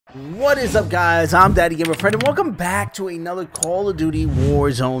What is up, guys? I'm DaddyGamerFred and welcome back to another Call of Duty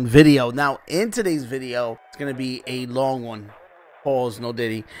Warzone video. Now, in today's video, it's going to be a long one. Pause, no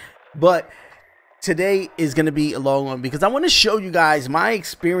Diddy. But today is going to be a long one because I want to show you guys my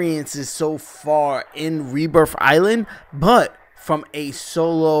experiences so far in Rebirth Island, but from a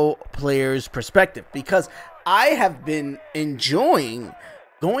solo player's perspective, because I have been enjoying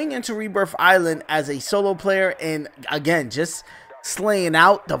going into Rebirth Island as a solo player, and again, just slaying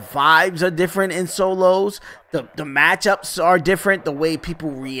out. The vibes are different in solos. The matchups are different. The way people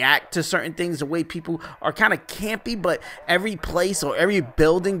react to certain things, the way people are kind of campy, but every place or every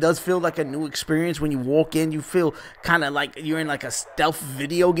building does feel like a new experience. When you walk in, you feel kind of like you're in like a stealth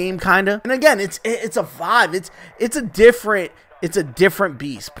video game kind of. And again, it's a vibe. It's a different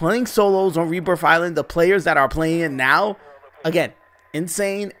beast. Playing solos on Rebirth Island, the players that are playing it now, again,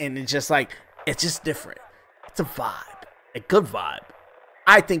 insane, and it's just different. It's a vibe. A good vibe.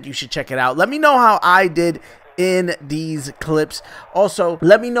 I think you should check it out. Let me know how I did in these clips. Also,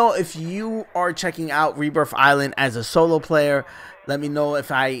 let me know if you are checking out Rebirth Island as a solo player. Let me know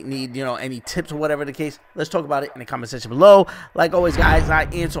if I need, any tips or whatever the case. Let's talk about it in the comment section below. Like always, guys, I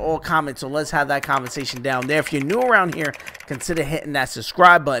answer all comments, so let's have that conversation down there. If you're new around here, consider hitting that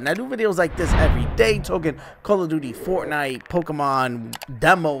subscribe button. I do videos like this every day, talking Call of Duty, Fortnite, Pokemon,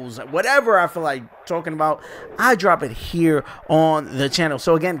 demos, whatever I feel like talking about. I drop it here on the channel.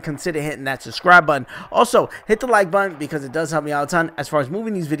 So again, consider hitting that subscribe button. Also, hit the like button because it does help me out a ton as far as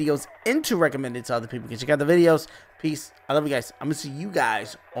moving these videos into recommended to other people. You can check out the videos. Peace. I love you guys. I'm going to see you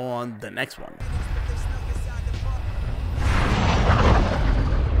guys on the next one.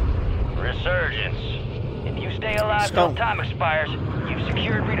 Resurgence. If you stay alive till time expires, you've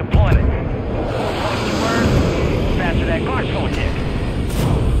secured redeployment. Once you earn, the faster that clock's going tick.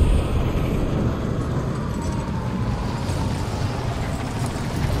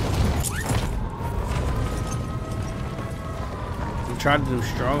 We tried to do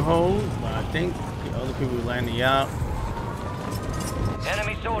stronghold, but I think the other people are landing out.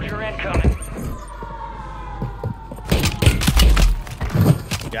 Enemy soldier incoming.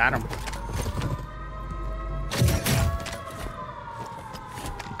 Got him.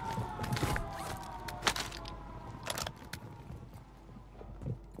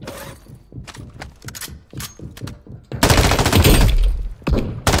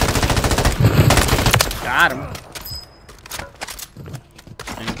 Got him.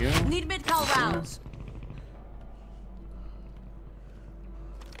 Thank you. Need mid-call rounds.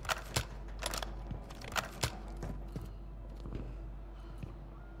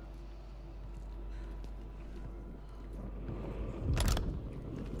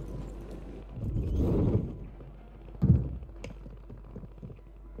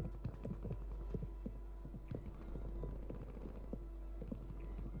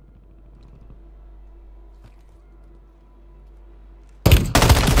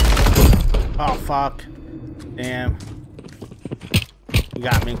 Oh, fuck. Damn. He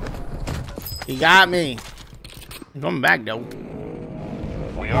got me. He got me. I'm coming back, though.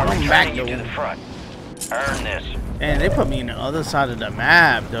 We are returning you to the front. Earn this. Man, they put me in the other side of the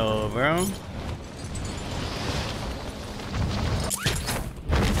map, though, bro.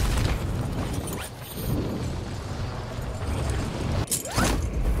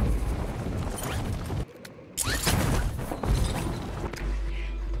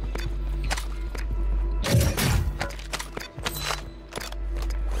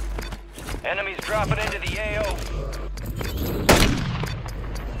 Enemies dropping into the AO.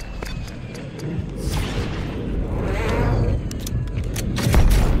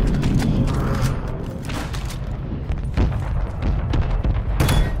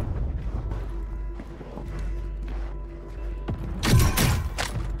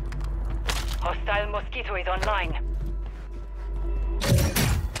 Hostile mosquito is online.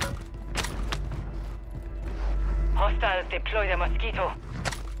 Hostiles deploy the mosquito.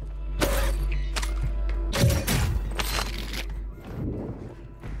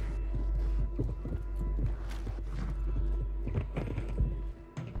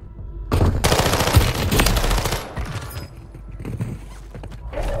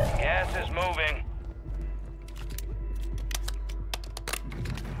 Gas is moving.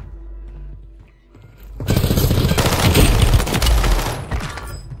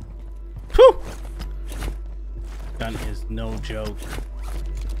 Whew. Gun is no joke.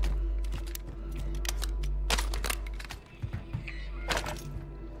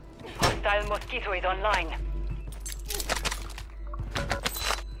 Hostile mosquito is online.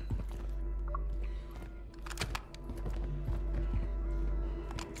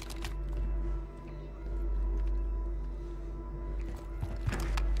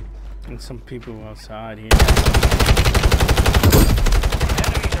 And some people outside here. Enemies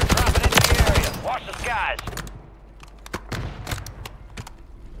are dropping into the area. Watch the skies.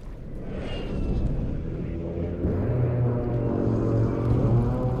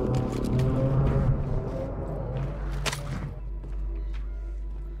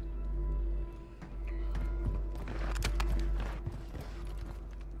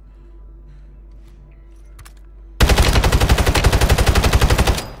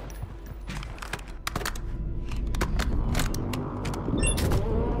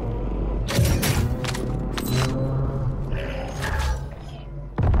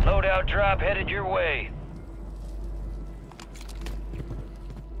 Drop headed your way.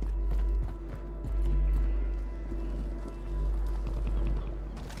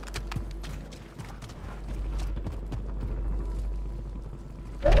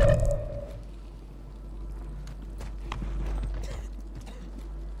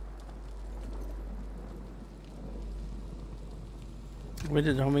 Where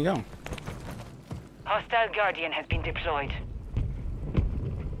did the homie go? Hostile Guardian has been deployed.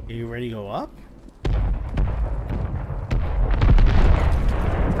 Are you ready to go up?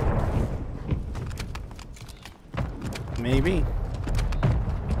 Maybe.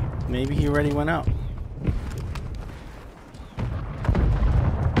 Maybe he already went up.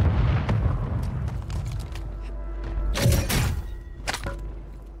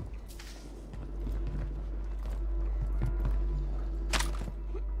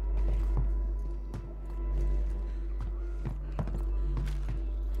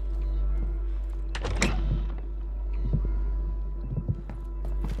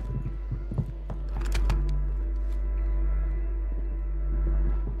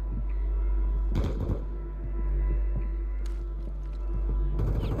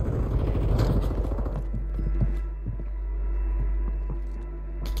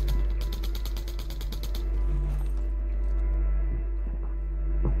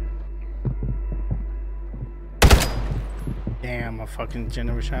 Damn, a fucking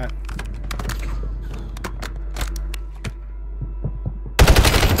general shot.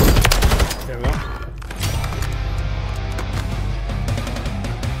 There we go.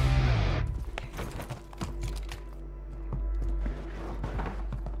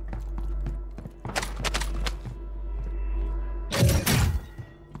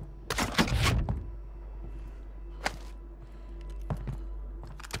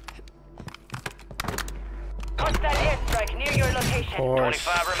 Hostile airstrike near your location.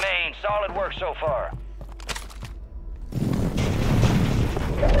 25 remain. Solid work so far.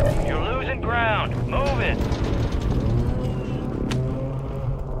 You're losing ground. Move it.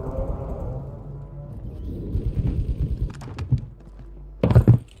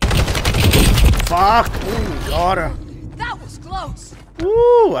 Fuck! Ooh, got her. That was close.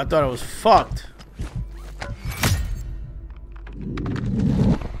 Ooh, I thought I was fucked.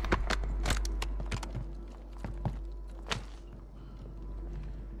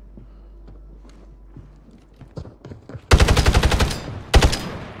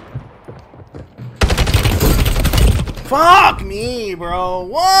 Fuck me, bro.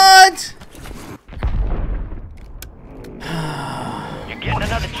 What? You're getting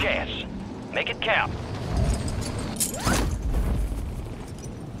another chance. Make it count.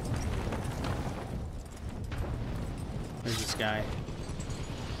 Where's this guy?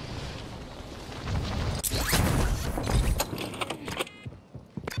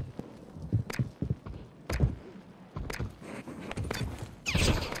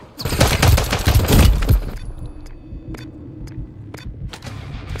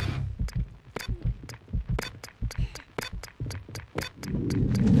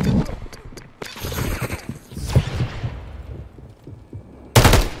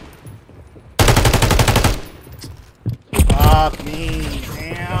 Fuck me,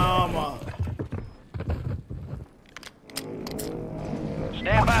 damn.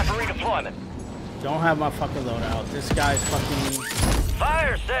 Stand by for redeployment. Don't have my fucking loadout. This guy's fucking.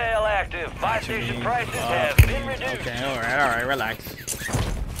 Fire sale active. Buy station prices have been reduced. Okay, alright, relax.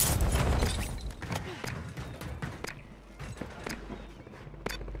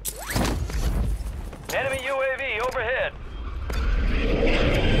 Enemy UAV overhead.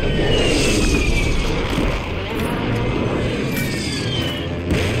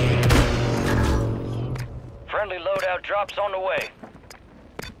 Friendly loadout drops on the way.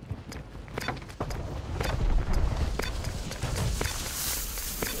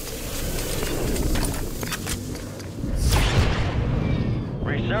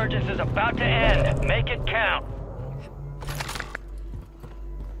 Resurgence is about to end. Make it count.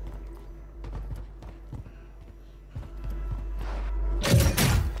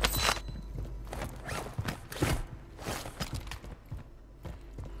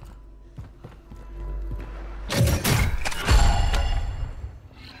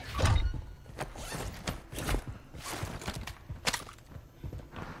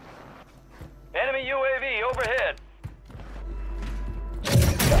 Enemy UAV overhead.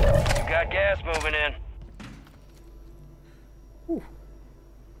 You got gas moving in. Whew.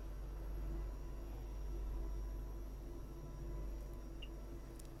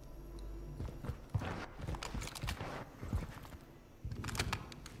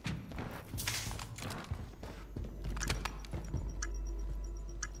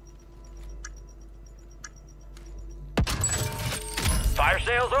 Fire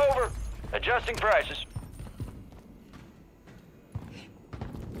sale's over. Adjusting prices.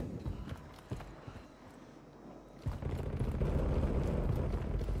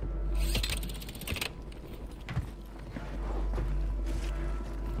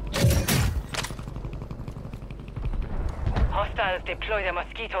 Hostiles deploy the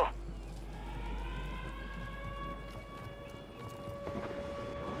mosquito.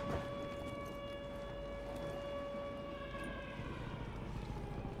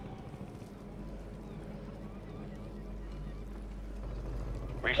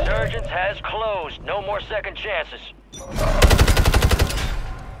 Resurgence has closed. No more second chances.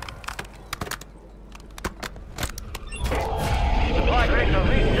 Supply crates are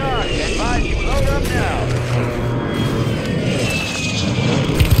restocked. Advise you load up now.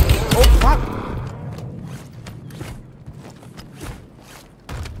 Oh, fuck!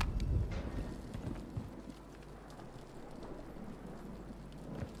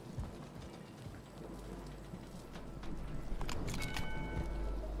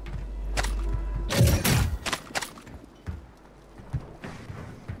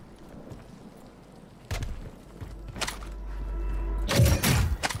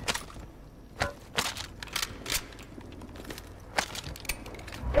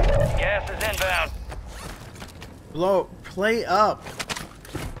 Gas is inbound. Play up.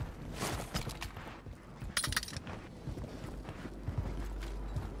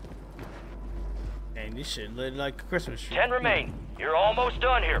 And this shit lit like a Christmas tree. 10 remain. You're almost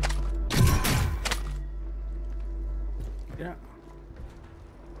done here. Yeah.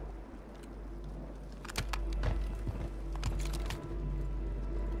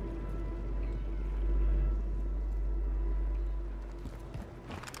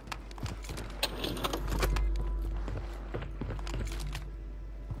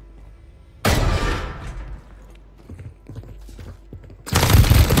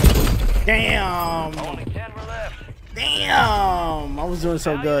 Damn! Only 10 were left. Damn! I was doing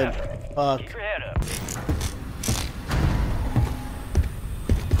so good. Fuck. Keep your head up.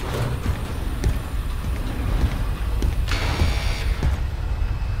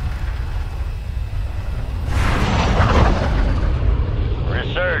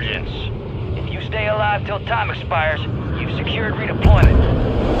 Resurgence. If you stay alive till time expires, you've secured redeployment.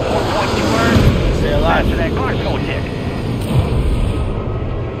 4.2 earned. Stay alive. After that clock's going tick.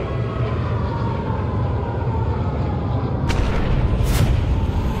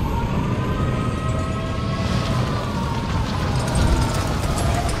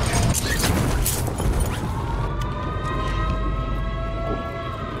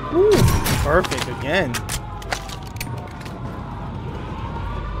 Woo, perfect again.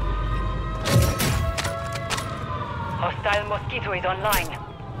 Hostile mosquito is online.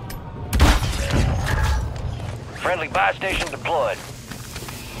 Friendly buy station deployed.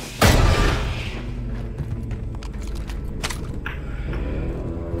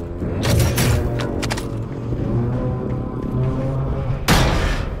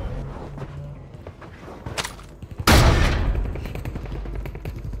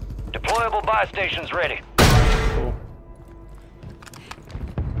 Deployable buy stations ready. Cool.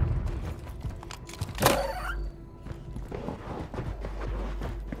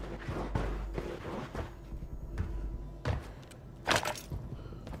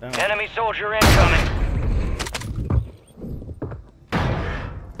 Enemy soldier incoming.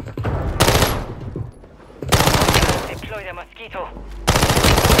 Deploy the mosquito.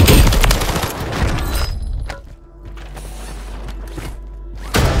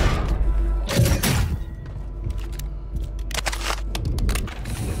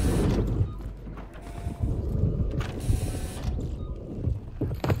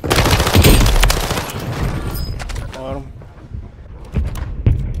 Bottom.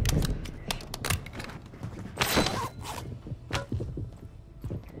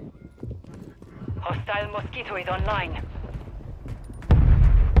 Hostile mosquito is online.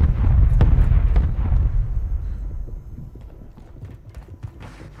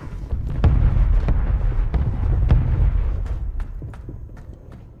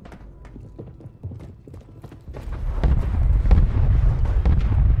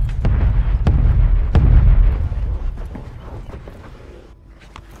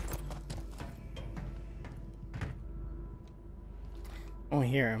 I don't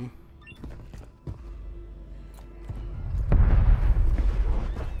hear him.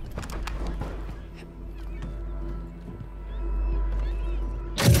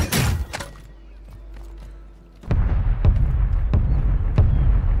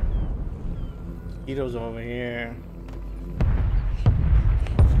 Mosquitoes over here.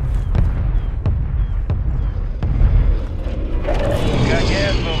 Got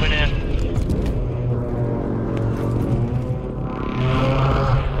gas moving in.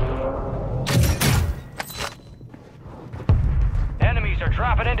 Enemies are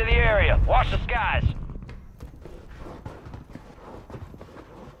dropping into the area. Watch the skies.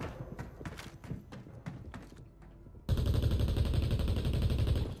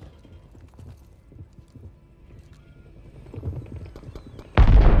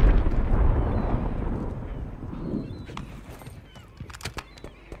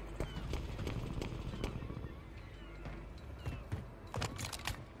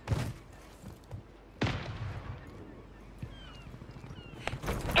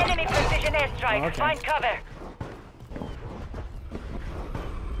 Enemy precision airstrike. Okay. Find cover.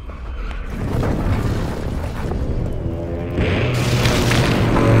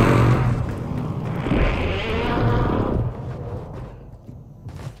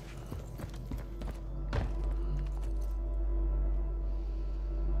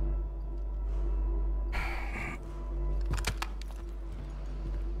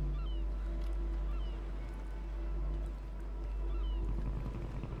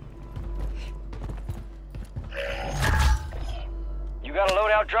 You got a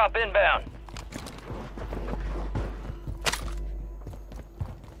loadout drop inbound.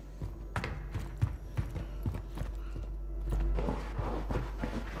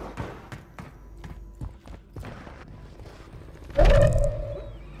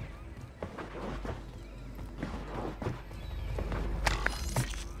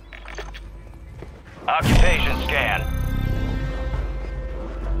 Occupation scan.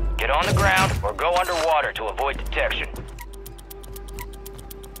 Get on the ground or go underwater to avoid detection.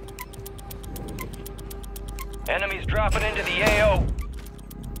 Enemies dropping into the AO.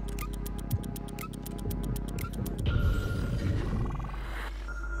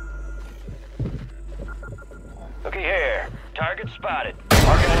 Looky here. Target spotted.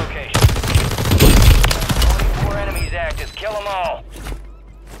 Marking location. 24 enemies active. Kill them all.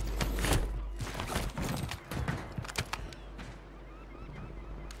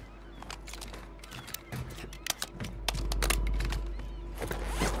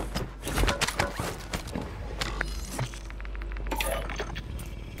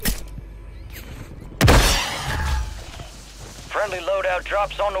 Friendly loadout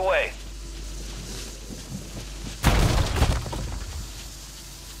drops on the way.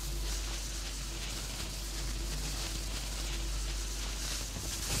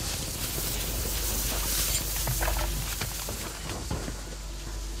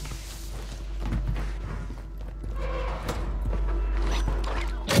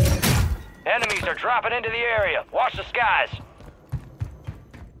 Enemies are dropping into the area. Watch the skies.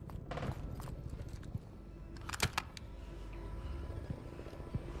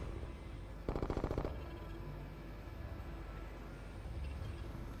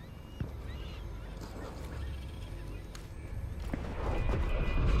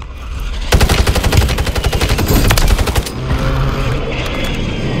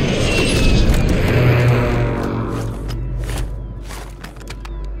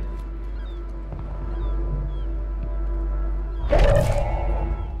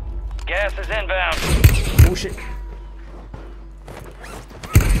 Gas is inbound. Oh shit.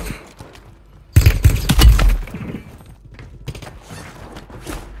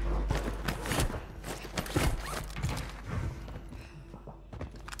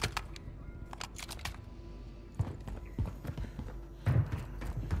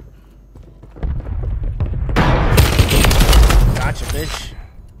 Gotcha, bitch.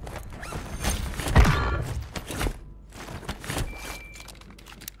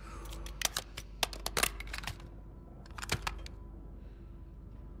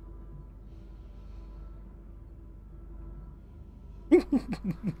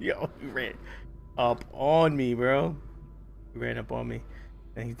 Yo, he ran up on me, bro. He ran up on me.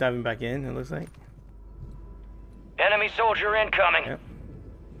 And he's diving back in, it looks like. Enemy soldier incoming. Yep.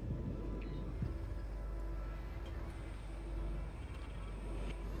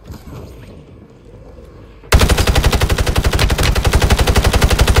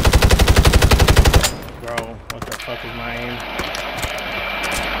 Bro, what the fuck is my aim?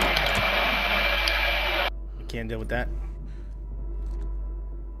 I can't deal with that.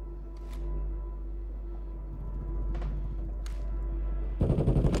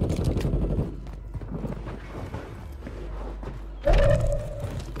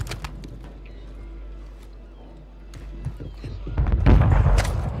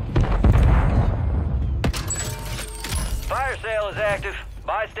 sale is active.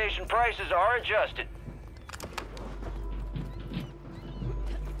 Buy station prices are adjusted.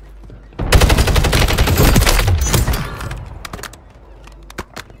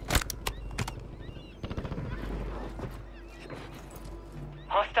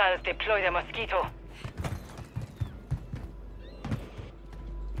 Hostiles deploy the mosquito.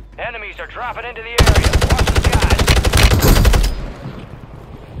 Enemies are dropping into the area. Watch the skies.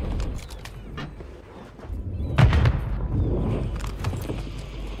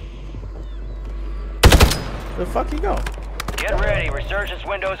 Where the fuck you go? Get ready. Resurgence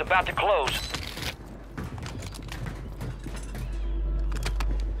window is about to close.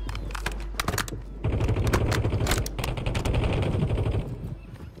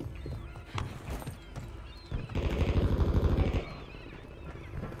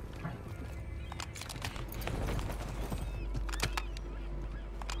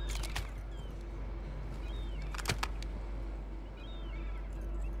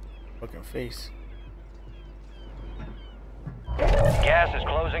 Fucking face. Gas is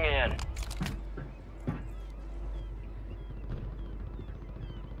closing in.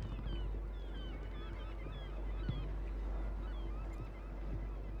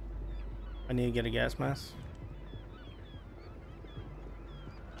 I need to get a gas mask.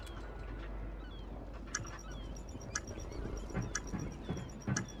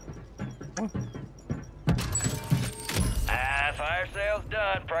 Fire sale's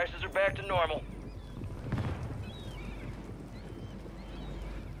done. Prices are back to normal.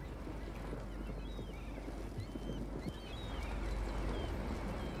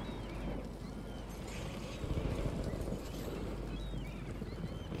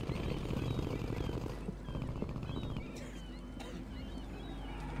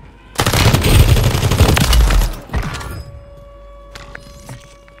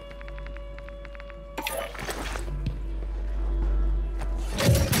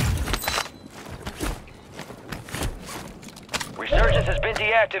 Resurgence has been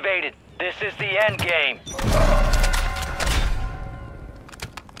deactivated. This is the end game.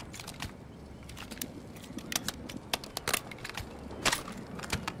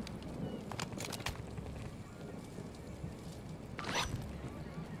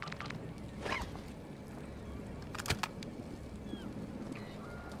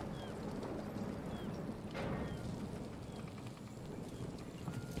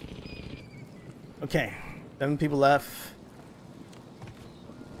 Okay, 7 people left.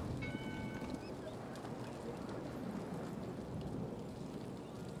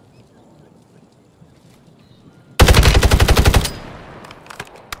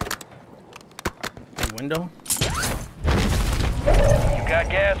 Window. You got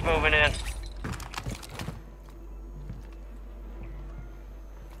gas moving in.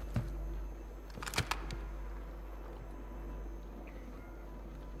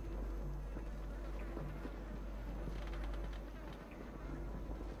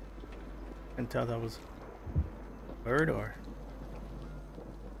 Can't tell that was a bird or.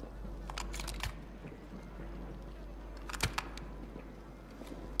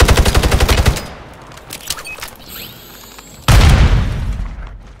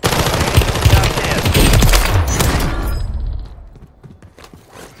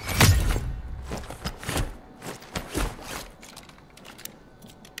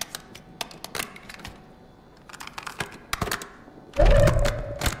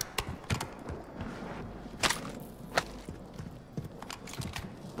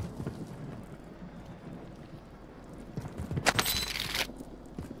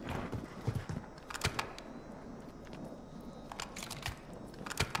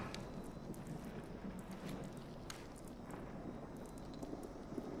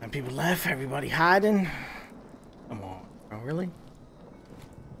 People left, everybody hiding. Come on. Oh, really?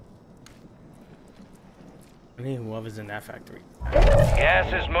 I need whoever's in that factory. Gas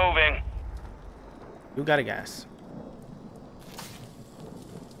is moving. You got a gas.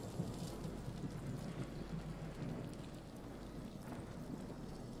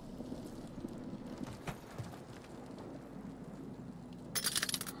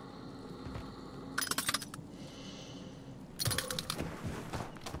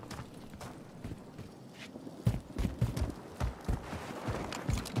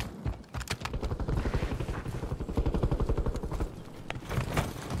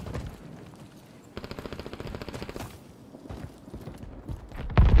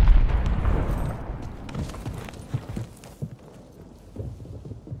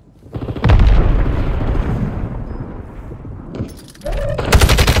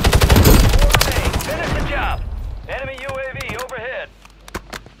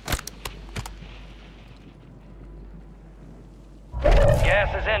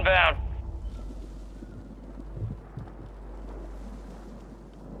 Gas is inbound.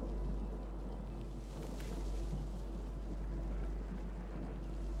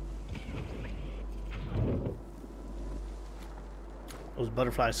 Those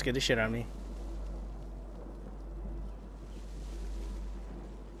butterflies scared the shit out of me.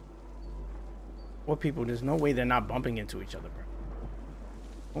 What people? There's no way they're not bumping into each other,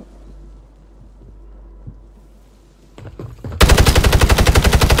 bro. Oh.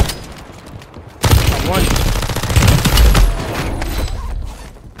 One.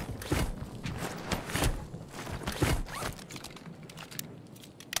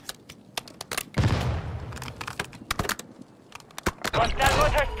 Hostile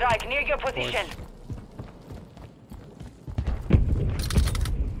mortar strike near your position.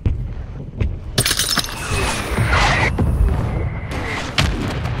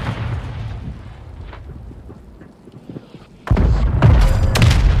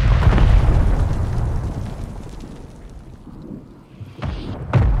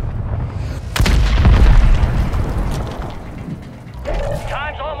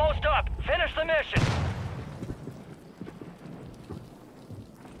 Time's almost up. Finish the mission.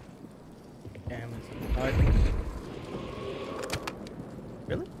 Damn,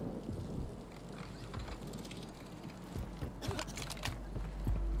 really?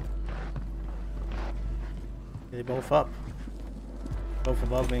 They both up. Both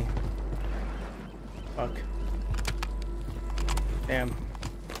above me. Fuck. Damn.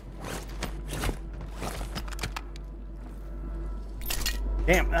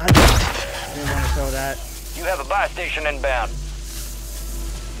 Damn. I didn't want to throw that. You have a buy station inbound.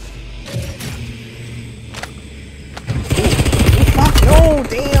 Fuck no!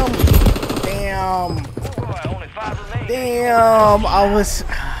 Damn! Damn! Boy, only 5 remain. Damn! I was.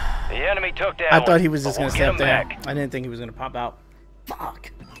 The enemy took that I one, thought he was but just gonna we'll stay get up him there. back. I didn't think he was gonna pop out.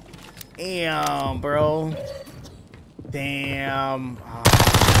 Fuck. Damn, bro. Damn.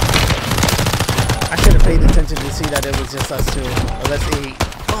 I should have paid attention to see that it was just us two. Or let's see.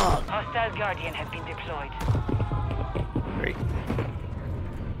 Fuck. Hostile Guardian has been deployed. Great.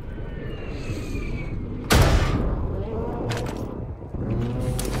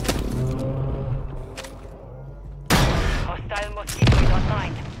 Hostile mosquito is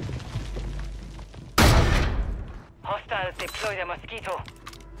online. Hostiles deploy the mosquito.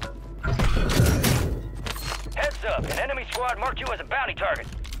 Heads up, an enemy squad marked you as a bounty target.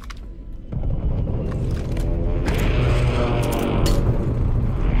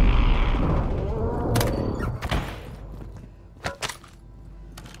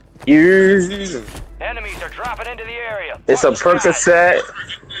 Yeah. Enemies are dropping into the area. It's a Watch the skies. Percocet.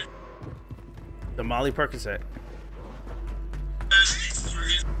 The Molly Percocet.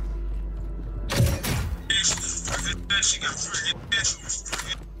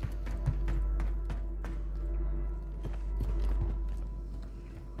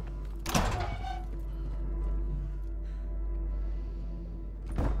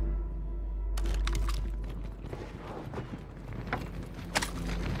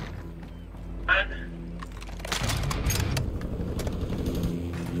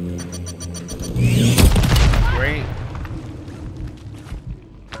 Great.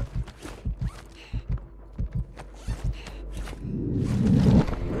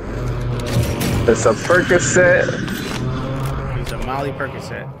 It's a Percocet. He's a Molly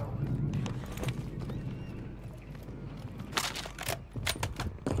Percocet.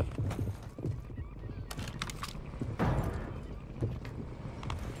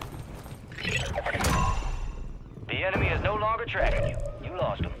 The enemy is no longer tracking you. You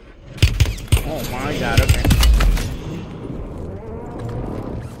lost him. Oh my god, okay.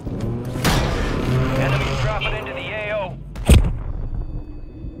 Enemies dropping into the AO.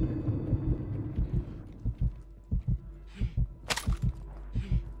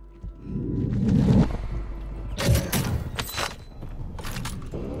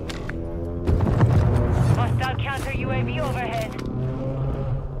 Hostile counter UAV overhead.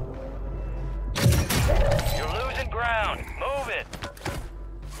 You're losing ground. Move it.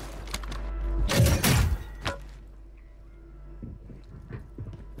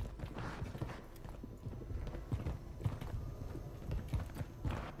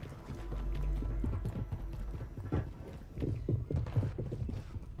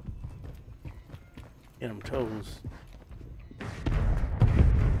 Get them toes.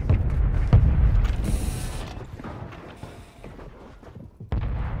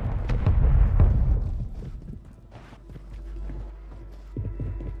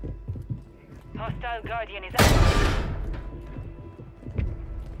 Hostile Guardian is out.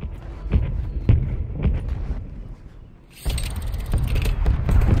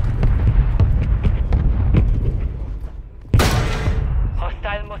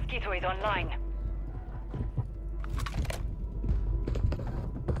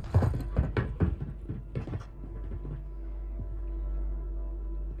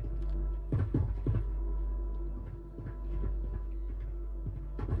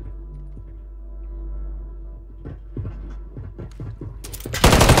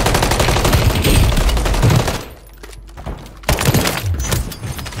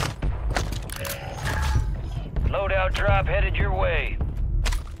 Ammo drop headed your way.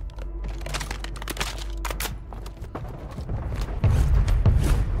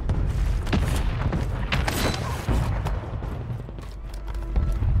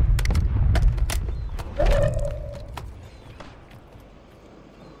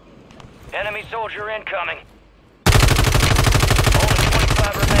 Enemy soldier incoming. Only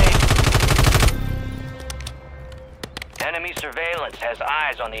 25 remain. Enemy surveillance has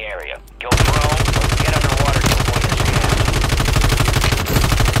eyes on the area. Go prone or get underwater to avoid the scans.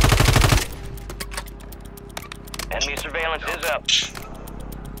 Enemy surveillance is up.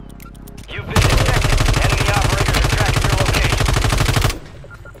 You've been detected. Enemy operators are tracking your location.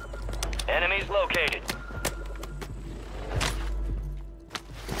 Enemies located.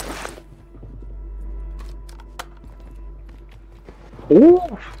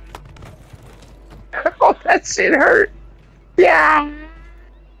 Ooh. Oh, that shit hurt. Yeah.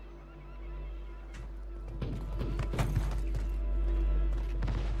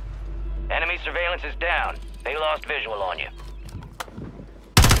 Enemy surveillance is down. They lost visual on you.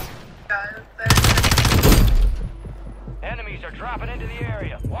 Enemies are dropping into the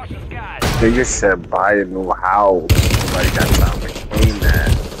area. Watch the skies. They just said buy a new house. Like that's how we came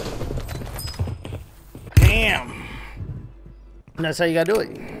that. Damn. That's how you gotta do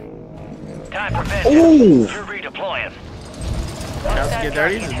it. Time for vengeance. Ooh. You're redeploying. House get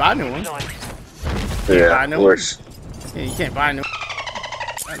dirty, just buy a new one. Yeah, buy a of new course. Yeah, you can't buy a new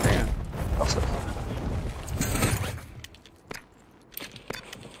one. God damn.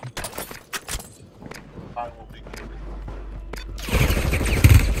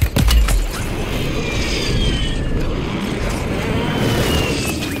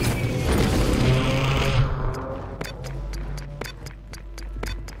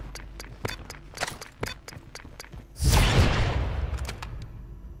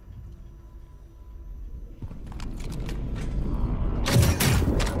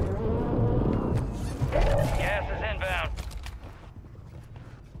 Gas is inbound.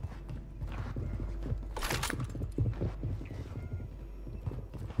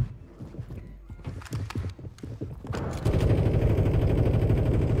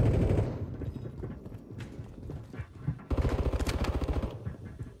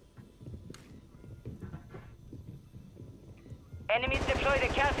 Enemies deploy the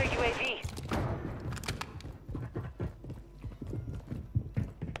counter UAV.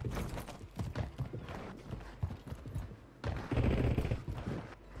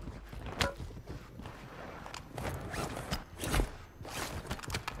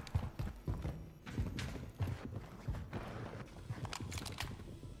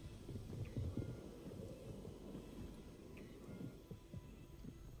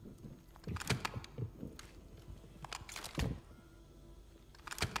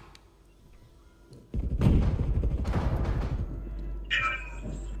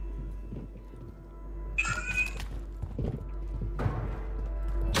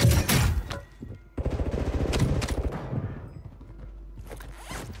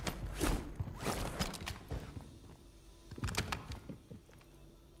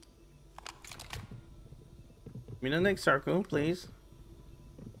 Give me the next circle, please.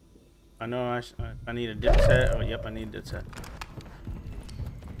 I know I need a dip set. Oh, yep, I need a dip set.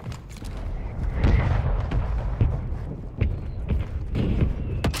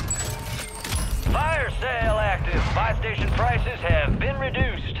 Fire sale active. Buy station prices have been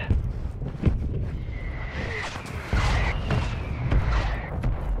reduced.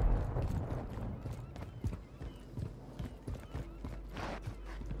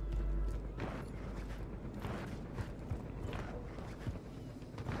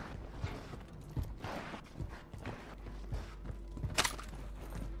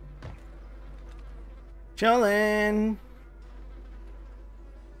 Chillin'.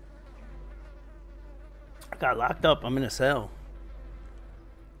 I got locked up. I'm in a cell.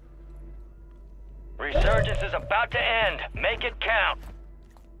 Resurgence is about to end. Make it count.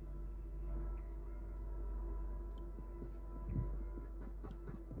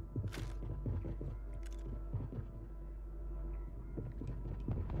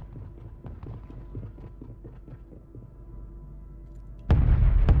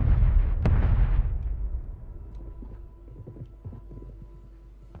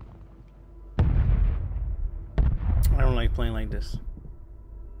 I don't like playing like this.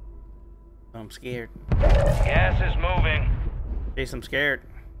 I'm scared. Gas is moving. Chase, I'm scared.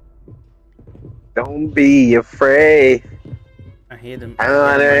 Don't be afraid. I hear them. I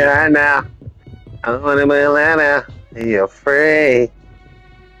want to be right now. I want to be right now. Be afraid.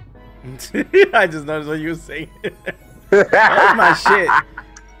 I just noticed what you were saying. That was my shit.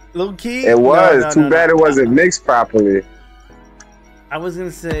 Low key. It was. Too bad it wasn't mixed properly. I was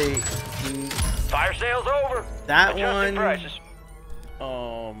gonna say. Fire sales over. That Adjusting one. prices.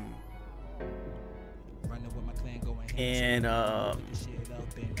 And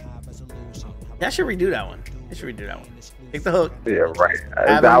that should redo that one. It should redo that one. Take the hook. Yeah, right.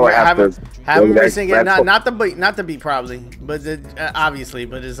 Have him re-sing it. Not the beat probably, but obviously.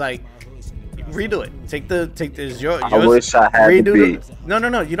 But it's like redo it. Take this. Yours. I wish I had the beat.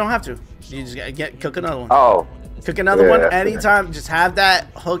 No. You don't have to. You just cook another one. Oh. Cook another one anytime. Just have that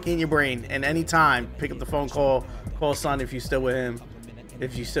hook in your brain, and anytime pick up the phone, call son if you still with him.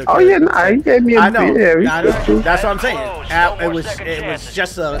 If you still. Oh yeah, nah, he gave me a I know. Yeah, that's what I'm saying. It was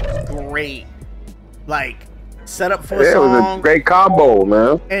just a great setup for a song. It was a great combo,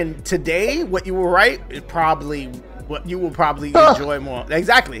 man. And today, what you will write is probably what you will probably enjoy more.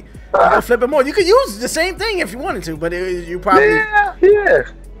 Exactly. You can flip it more. You could use the same thing if you wanted to, but you probably. Yeah.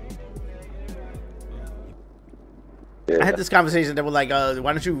 I had this conversation that was like,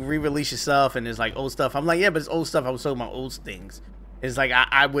 why don't you re-release your stuff? And it's like old stuff. I'm like, yeah, but it's old stuff. I was talking about old things. It's like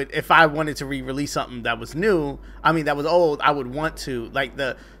I would, if I wanted to re-release something that was new, I mean that was old, I would want to, like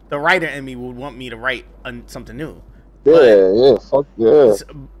the writer in me would want me to write something new. Yeah, fuck yeah.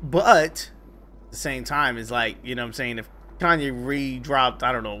 But at the same time, it's like, you know what I'm saying, if Kanye re-dropped,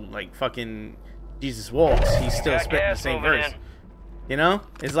 I don't know, like fucking Jesus Walks, he's still spitting the same verse. You know,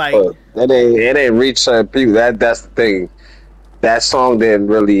 it's like it ain't reach certain people. That's the thing. That song didn't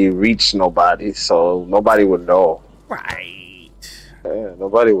really reach nobody, so nobody would know. Right. Yeah,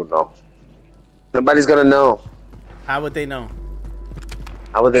 nobody would know. Nobody's gonna know. How would they know?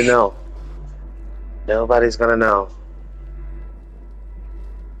 How would they know? Nobody's gonna know.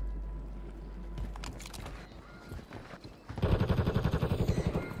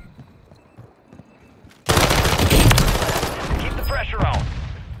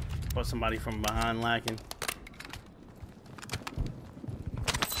 Or somebody from behind lacking.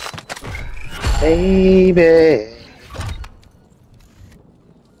 Baby,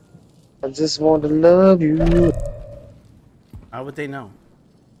 I just want to love you. How would they know?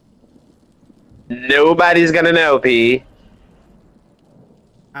 Nobody's gonna know, P.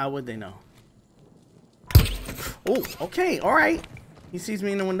 How would they know? Oh, okay, all right. He sees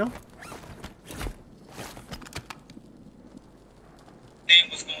me in the window.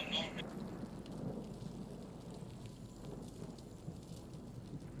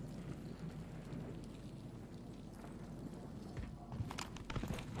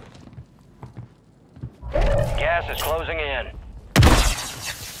 Gas is closing in.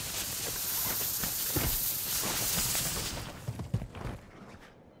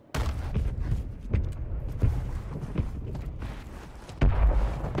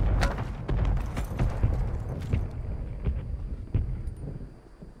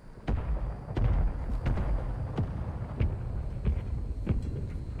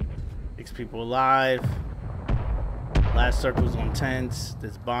 Six people alive. Last circle's on tents.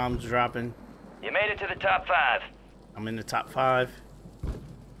 There's bombs dropping. You made it to the top 5. I'm in the top 5.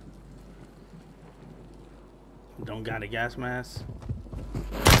 Don't got a gas mask.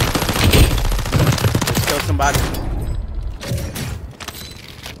 Let's kill somebody.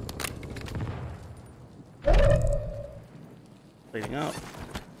 Leading up.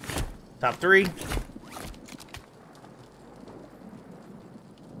 Top 3.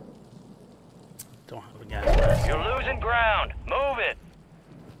 Don't have a gas mask. You're losing ground. Move it.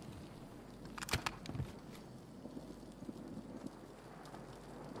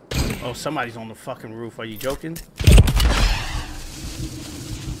 Oh, somebody's on the fucking roof. Are you joking?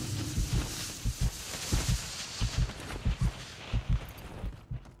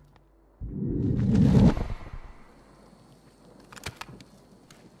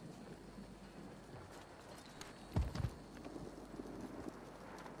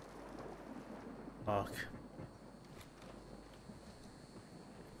 Fuck.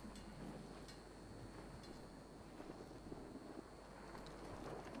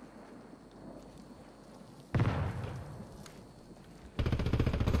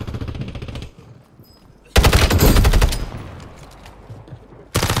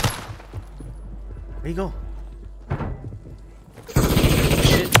 There you go.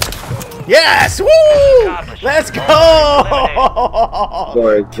 Shit. Yes! Woo! Let's go!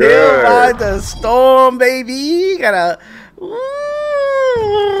 Kill by the storm, baby. Gotta. Woo!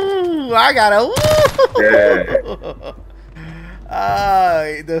 I gotta. Woo!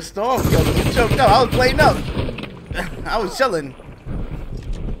 Yeah. The storm killed me. Choked up. I was playing up. I was chilling.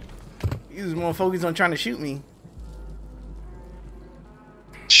 He was more focused on trying to shoot me.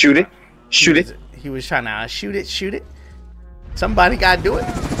 Shoot it. Shoot it. He was trying to shoot it. Somebody gotta do it.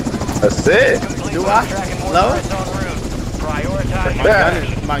 That's it. Do I? Low?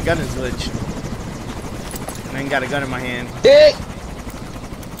 Prioritize My gun is glitched. I ain't got a gun in my hand. Dick.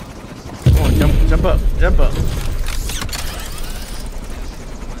 Come on, jump up.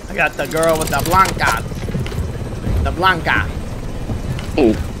 I got the girl with the Blanca. The Blanca.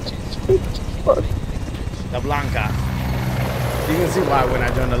 The Blanca. You can see why when I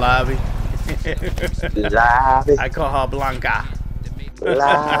joined the lobby. I call her Blanca.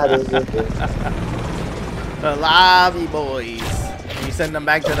 The lobby boys. You send them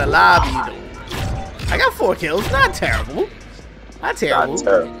back to the lobby though. I got 4 kills. Not terrible. Not terrible.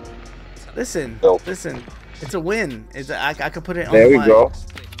 Listen. It's a win. I could put it on. There we go.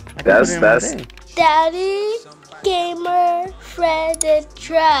 That's DaddyGamerFred is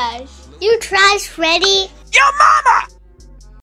trash. You trash, Freddy? Your mama!